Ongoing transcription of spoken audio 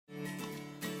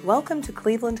Welcome to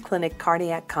Cleveland Clinic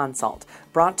Cardiac Consult,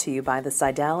 brought to you by the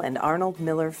Sydell and Arnold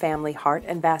Miller Family Heart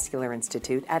and Vascular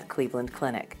Institute at Cleveland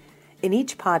Clinic. In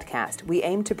each podcast, we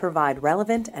aim to provide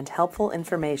relevant and helpful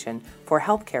information for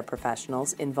healthcare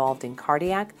professionals involved in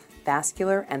cardiac,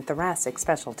 vascular, and thoracic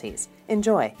specialties.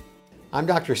 Enjoy. I'm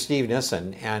Dr. Steve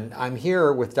Nissen, and I'm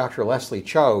here with Dr. Leslie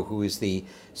Cho, who is the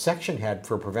section head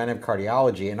for Preventive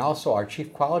Cardiology and also our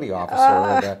Chief Quality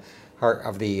Officer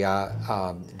of the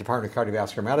Department of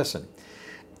Cardiovascular Medicine.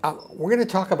 We're going to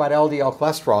talk about LDL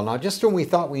cholesterol. Now, just when we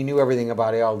thought we knew everything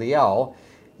about LDL,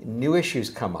 new issues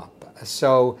come up.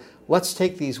 So let's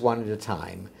take these one at a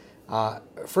time.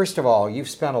 First of all, you've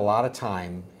spent a lot of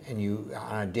time, and you,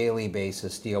 on a daily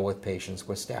basis, deal with patients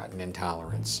with statin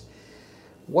intolerance.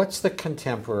 What's the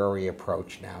contemporary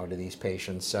approach now to these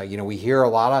patients? We hear a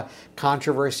lot of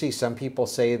controversy. Some people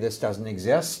say this doesn't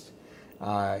exist.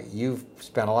 You've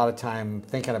spent a lot of time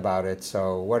thinking about it,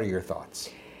 so what are your thoughts?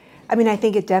 I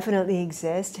think it definitely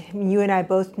exists. You and I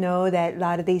both know that a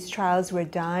lot of these trials were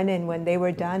done, and when they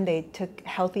were done, they took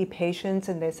healthy patients,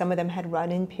 and some of them had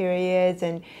run-in periods,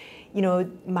 and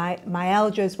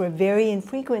myalgias were very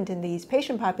infrequent in these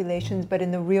patient populations, but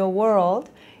in the real world,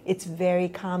 it's very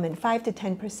common, 5 to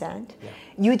 10%. Yeah.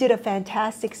 You did a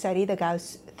fantastic study, the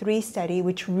GAUS-3 study,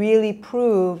 which really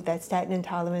proved that statin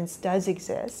intolerance does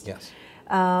exist. Yes.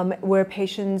 Where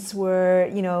patients were,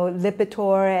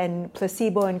 Lipitor and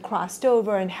placebo and crossed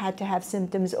over and had to have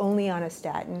symptoms only on a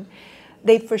statin.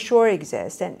 They for sure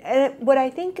exist. And what I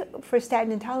think for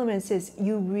statin intolerance is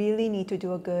you really need to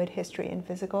do a good history and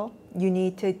physical. You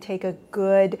need to take a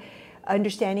good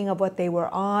understanding of what they were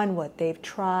on, what they've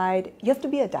tried. You have to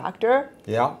be a doctor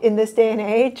in this day and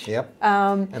age. Yep.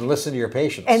 And listen to your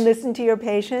patients. And listen to your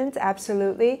patients,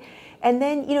 absolutely. And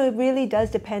then, it really does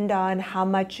depend on how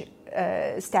much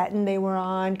statin they were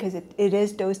on, because it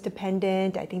is dose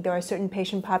dependent. I think there are certain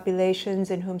patient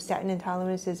populations in whom statin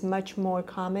intolerance is much more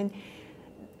common.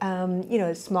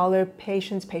 Smaller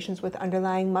patients with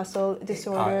underlying muscle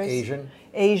disorders.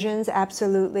 Asians,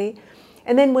 absolutely.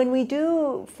 And then when we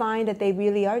do find that they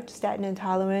really are statin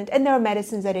intolerant, and there are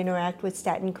medicines that interact with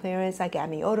statin clearance, like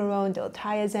amiodarone,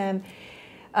 diltiazem,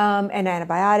 and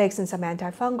antibiotics and some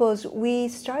antifungals, we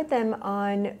start them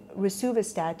on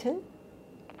rosuvastatin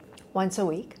once a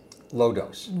week. Low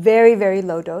dose. Very, very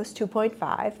low dose,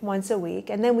 2.5 once a week.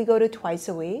 And then we go to twice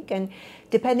a week. And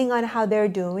depending on how they're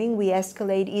doing, we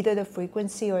escalate either the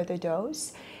frequency or the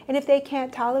dose. And if they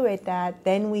can't tolerate that,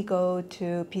 then we go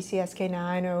to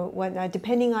PCSK9 or whatnot,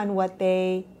 depending on what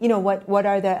they, what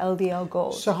are the LDL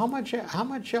goals. So how much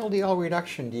LDL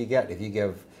reduction do you get if you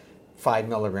give 5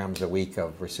 milligrams a week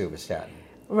of rosuvastatin?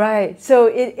 Right. So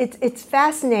it's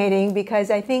fascinating, because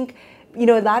I think,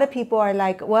 a lot of people are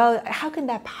like, well, how can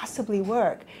that possibly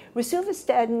work?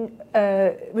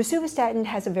 Rosuvastatin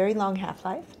has a very long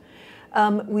half-life.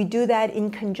 We do that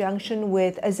in conjunction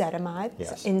with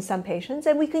ezetimibe in some patients,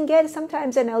 and we can get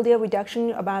sometimes an LDL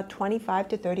reduction about 25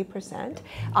 to 30%.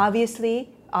 Obviously,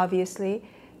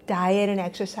 diet and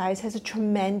exercise has a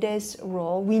tremendous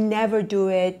role. We never do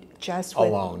it just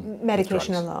with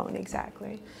medication alone.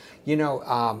 Exactly.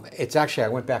 It's actually, I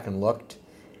went back and looked.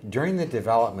 During the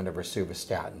development of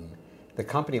rosuvastatin, the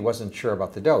company wasn't sure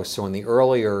about the dose. So in the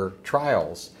earlier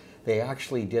trials, they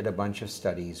actually did a bunch of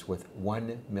studies with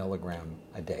 1 milligram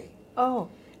a day. Oh.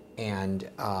 And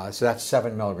so that's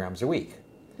 7 milligrams a week.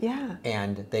 Yeah.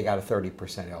 And they got a 30%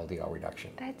 LDL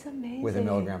reduction. That's amazing. With 1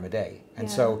 milligram a day.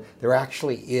 And so there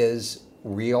actually is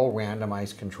real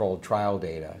randomized controlled trial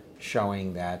data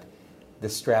showing that the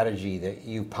strategy that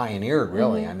you pioneered,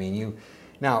 really,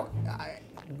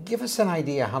 give us an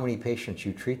idea how many patients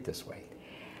you treat this way.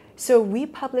 So we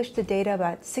published the data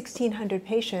about 1,600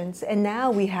 patients, and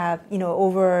now we have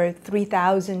over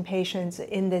 3,000 patients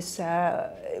in this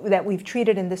that we've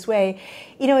treated in this way.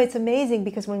 It's amazing,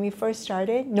 because when we first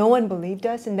started, no one believed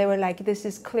us, and they were like, "This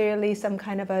is clearly some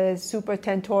kind of a super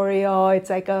tentorial. It's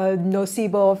like a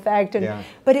nocebo effect."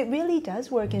 But it really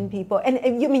does work in people,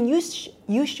 and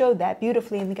you showed that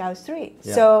beautifully in the GAUS-3.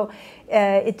 Yeah. So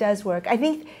it does work. I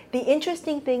think the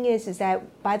interesting thing is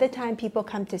that by the time people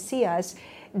come to see us,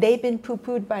 they've been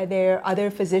poo-pooed by their other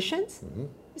physicians. Mm-hmm.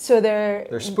 So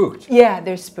they're spooked. Yeah,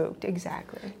 they're spooked,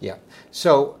 exactly. Yeah.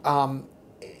 So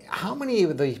how many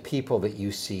of the people that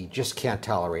you see just can't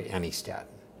tolerate any statin?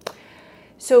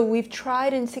 So we've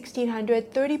tried in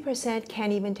 1,600, 30%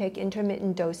 can't even take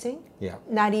intermittent dosing. Yeah.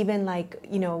 Not even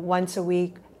once a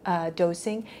week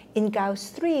dosing. In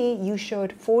GAUS-3, you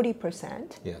showed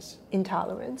 40%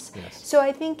 intolerance. Yes. So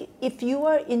I think if you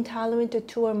are intolerant to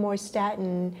 2 or more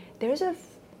statin, there's a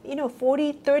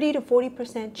 30 to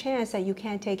 40% chance that you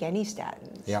can't take any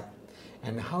statins. Yep.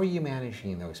 And how are you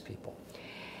managing those people?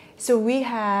 So we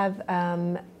have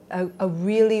a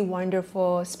really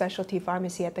wonderful specialty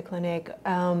pharmacy at the clinic,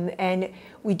 and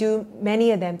we do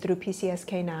many of them through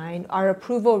PCSK9. Our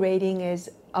approval rating is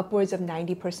upwards of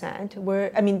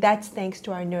 90%. That's thanks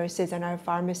to our nurses and our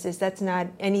pharmacists. That's not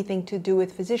anything to do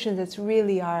with physicians. It's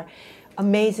really our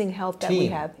amazing help that we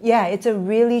have. Yeah, it's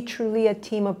truly a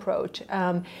team approach.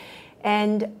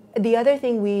 And the other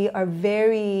thing we are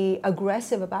very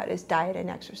aggressive about is diet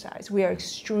and exercise. We are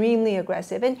extremely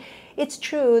aggressive. And it's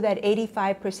true that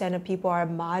 85% of people are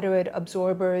moderate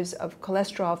absorbers of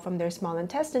cholesterol from their small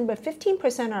intestine, but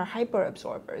 15% are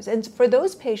hyperabsorbers. And for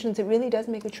those patients, it really does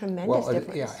make a tremendous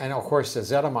difference. Yeah, and of course, the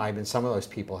ezetimibe in some of those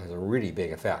people has a really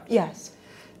big effect. Yes.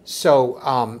 So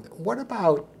what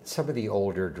about some of the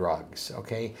older drugs,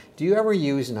 okay? Do you ever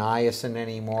use niacin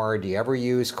anymore? Do you ever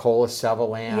use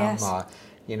colesevelam? Yes.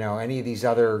 Any of these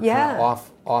other kind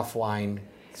of offline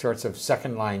sorts of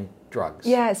second-line drugs?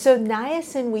 Yeah, so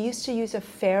niacin, we used to use a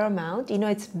fair amount.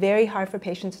 It's very hard for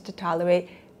patients to tolerate.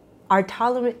 Our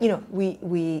tolerance,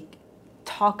 we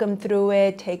talk them through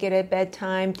it, take it at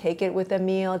bedtime, take it with a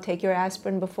meal, take your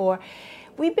aspirin before.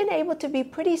 We've been able to be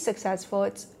pretty successful.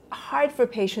 It's hard for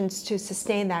patients to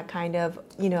sustain that kind of,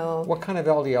 What kind of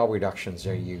LDL reductions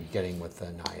are you getting with the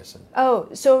niacin? Oh,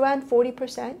 so around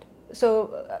 40%.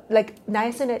 So like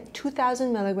niacin at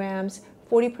 2,000 milligrams,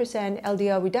 40%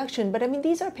 LDL reduction. But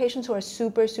these are patients who are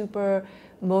super, super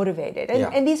motivated.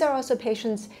 And these are also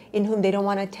patients in whom they don't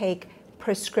want to take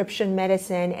prescription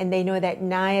medicine, and they know that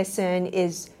niacin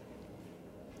is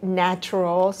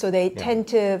natural, so they tend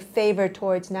to favor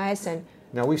towards niacin.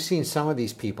 Now, we've seen some of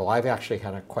these people, I've actually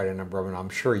had quite a number of them, I'm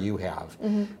sure you have,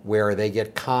 where they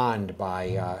get conned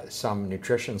by some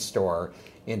nutrition store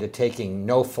into taking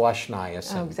no flush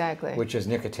niacin, which is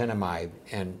nicotinamide,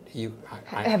 and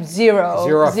I have zero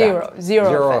effect. Okay.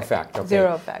 Zero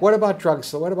effect. What about drugs?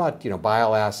 So what about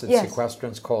bile acids,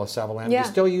 sequestrants, colesevelam? Do you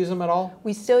still use them at all?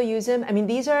 We still use them.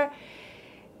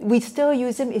 We still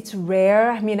use them. It's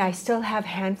rare. I still have a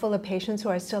handful of patients who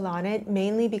are still on it,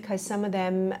 mainly because some of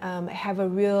them have a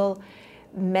real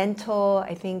mental,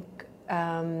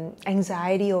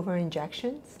 anxiety over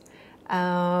injections.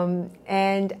 And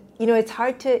it's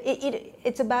hard to.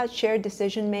 It's about shared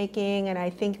decision making, and I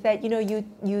think that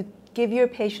you give your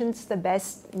patients the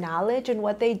best knowledge, and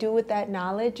what they do with that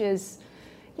knowledge is,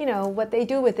 what they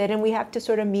do with it, and we have to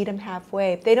sort of meet them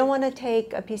halfway. If they don't want to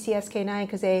take a PCSK9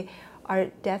 because they are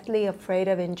deathly afraid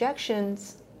of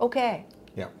injections, okay.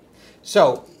 Yeah.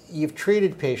 So you've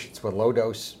treated patients with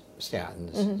low-dose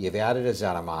statins, you've added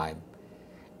ezetimibe,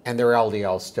 and their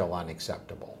LDL is still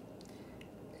unacceptable.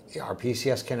 Are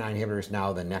PCSK9 inhibitors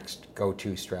now the next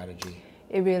go-to strategy?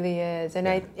 It really is.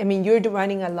 And you're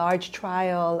running a large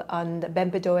trial on the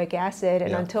bempedoic acid,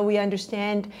 and until we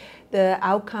understand the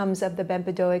outcomes of the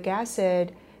bempedoic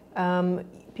acid,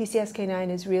 PCSK9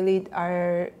 is really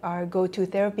our go-to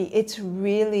therapy. It's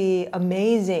really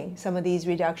amazing, some of these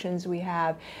reductions we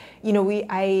have.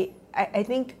 I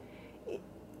think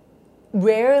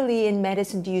rarely in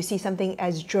medicine do you see something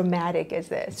as dramatic as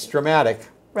this. It's dramatic.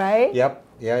 Right? Yep.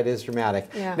 Yeah, it is dramatic.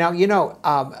 Yeah. Now,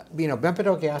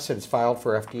 bempedoic acid is filed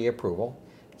for FDA approval.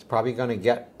 It's probably going to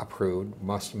get approved,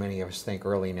 many of us think,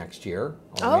 early next year,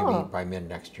 or maybe by mid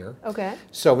next year. Okay.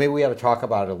 So maybe we ought to talk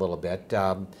about it a little bit.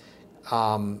 Tell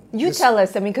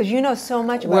us, because you know so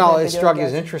much about Well, this drug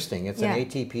is interesting. It's an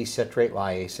ATP citrate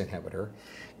lyase inhibitor,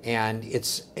 and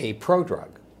it's a prodrug.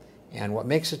 And what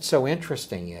makes it so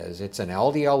interesting is it's an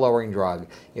LDL lowering drug.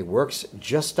 It works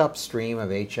just upstream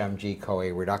of HMG-CoA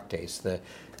reductase,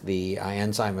 the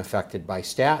enzyme affected by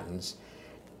statins,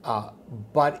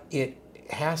 but it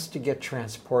has to get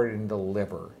transported into the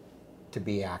liver to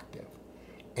be active,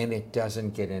 and it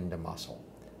doesn't get into muscle.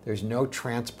 There's no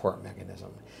transport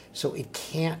mechanism. So it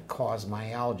can't cause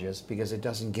myalgias because it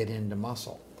doesn't get into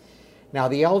muscle. Now,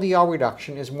 the LDL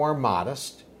reduction is more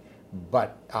modest,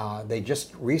 but they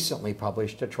just recently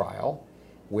published a trial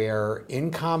where,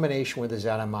 in combination with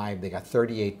ezetimibe, they got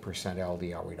 38%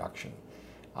 LDL reduction.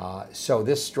 So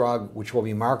this drug, which will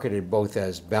be marketed both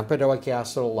as bempedoic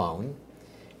acid alone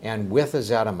and with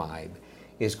ezetimibe,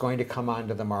 is going to come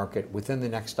onto the market within the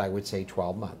next, I would say,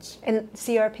 12 months. And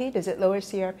CRP, does it lower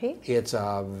CRP? It's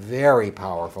a very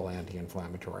powerful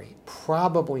anti-inflammatory,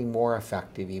 probably more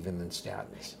effective even than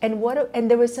statins.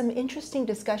 And there was some interesting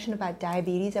discussion about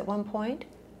diabetes at one point.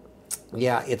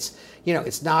 Yeah, it's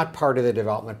not part of the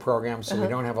development program, so we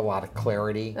don't have a lot of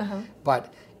clarity,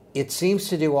 but it seems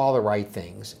to do all the right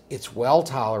things. It's well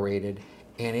tolerated,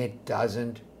 and it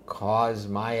doesn't cause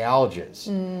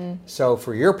myalgias. So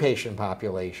for your patient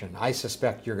population, I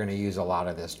suspect you're going to use a lot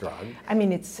of this drug.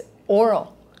 It's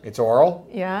oral. It's oral.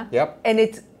 Yeah. Yep. And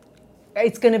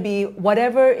it's going to be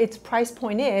whatever its price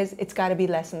point is. It's got to be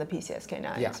less than the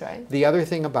PCSK9s, Yeah. right? The other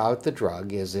thing about the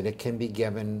drug is that it can be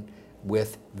given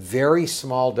with very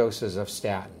small doses of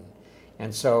statin,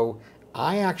 and so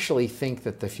I actually think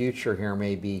that the future here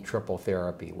may be triple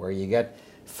therapy, where you get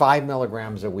 5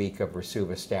 milligrams a week of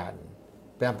rosuvastatin,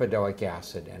 bempedoic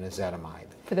acid, and ezetimibe.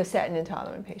 For the statin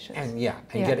intolerant patients. And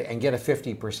get a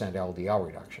 50% LDL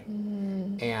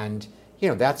reduction. And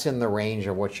that's in the range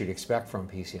of what you'd expect from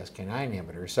PCSK9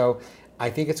 inhibitors. So I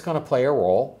think it's going to play a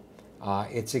role.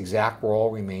 Its exact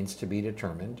role remains to be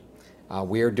determined.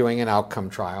 We are doing an outcome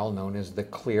trial known as the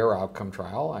CLEAR outcome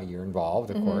trial. You're involved,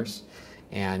 of course.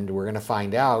 And we're going to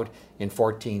find out in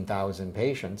 14,000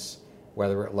 patients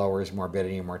whether it lowers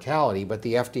morbidity and mortality. But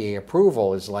the FDA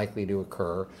approval is likely to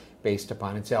occur based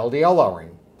upon its LDL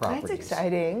lowering properties. That's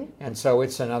exciting. And so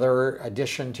it's another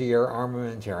addition to your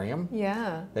armamentarium.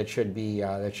 Yeah. That should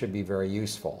be very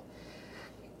useful.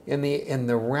 In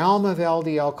the realm of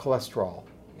LDL cholesterol,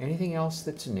 anything else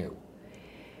that's new?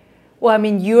 Well, I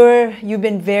mean, you've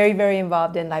been very, very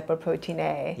involved in lipoprotein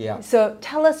A. Yeah. So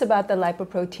tell us about the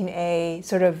lipoprotein A,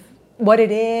 sort of what it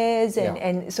is,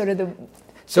 and sort of the.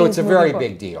 So it's a very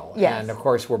big deal. Yes. And of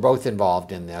course, we're both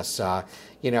involved in this.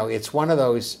 It's one of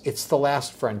those. It's the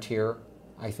last frontier,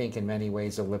 I think, in many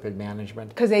ways, of lipid management.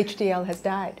 Because HDL has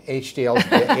died.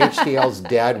 HDL's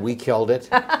dead. We killed it.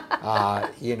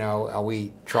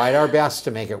 We tried our best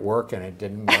to make it work, and it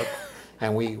didn't work.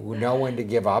 And we know when to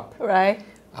give up. Right.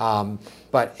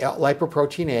 But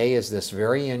lipoprotein A is this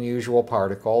very unusual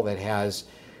particle that has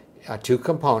two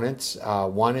components.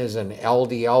 One is an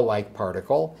LDL-like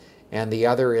particle, and the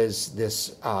other is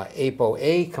this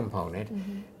ApoA component,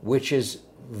 which is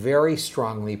very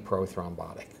strongly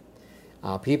prothrombotic.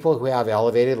 People who have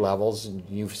elevated levels, and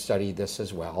you've studied this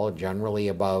as well, generally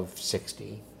above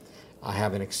 60,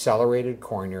 have an accelerated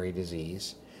coronary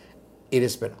disease. It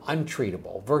has been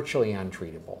untreatable, virtually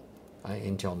untreatable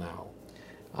until now.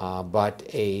 But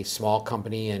a small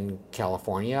company in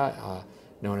California,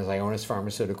 known as Ionis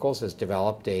Pharmaceuticals, has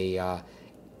developed a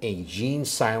gene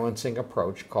silencing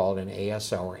approach called an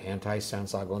ASO, or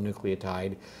antisense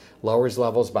oligonucleotide, lowers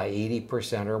levels by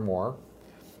 80% or more,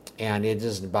 and it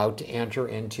is about to enter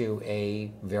into a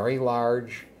very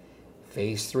large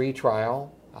phase 3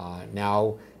 trial,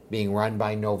 now being run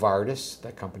by Novartis.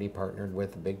 That company partnered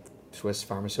with the big Swiss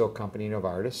pharmaceutical company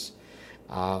Novartis.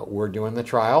 We're doing the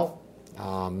trial.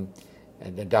 And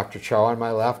Dr. Cho on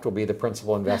my left will be the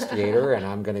principal investigator, and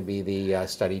I'm going to be the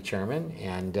study chairman.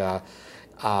 And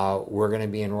we're going to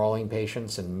be enrolling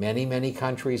patients in many, many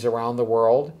countries around the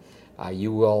world.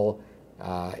 You will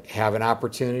have an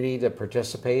opportunity to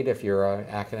participate if you're an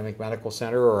academic medical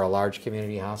center or a large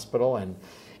community hospital,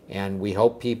 and we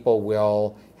hope people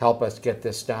will help us get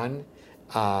this done.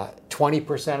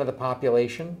 20% of the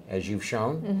population, as you've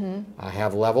shown,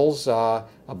 have levels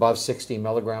above 60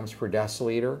 milligrams per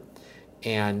deciliter,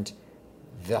 and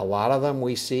a lot of them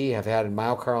we see have had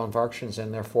myocardial infarctions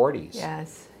in their 40s.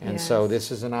 Yes. And so this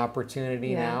is an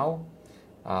opportunity now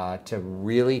to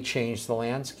really change the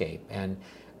landscape. And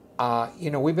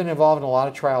we've been involved in a lot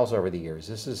of trials over the years.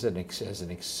 This is as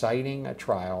exciting a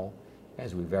trial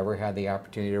as we've ever had the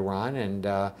opportunity to run.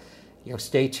 And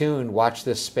stay tuned, watch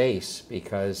this space,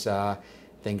 because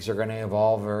things are going to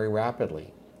evolve very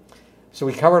rapidly. So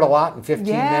we covered a lot in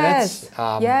 15 minutes.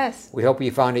 Yes. We hope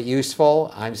you found it useful.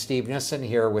 I'm Steve Nissen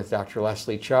here with Dr.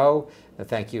 Leslie Cho.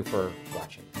 Thank you for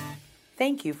watching.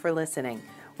 Thank you for listening.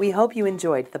 We hope you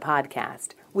enjoyed the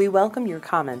podcast. We welcome your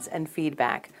comments and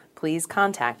feedback. Please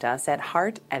contact us at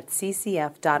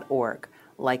heart@ccf.org.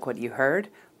 Like what you heard?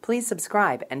 Please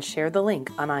subscribe and share the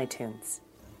link on iTunes.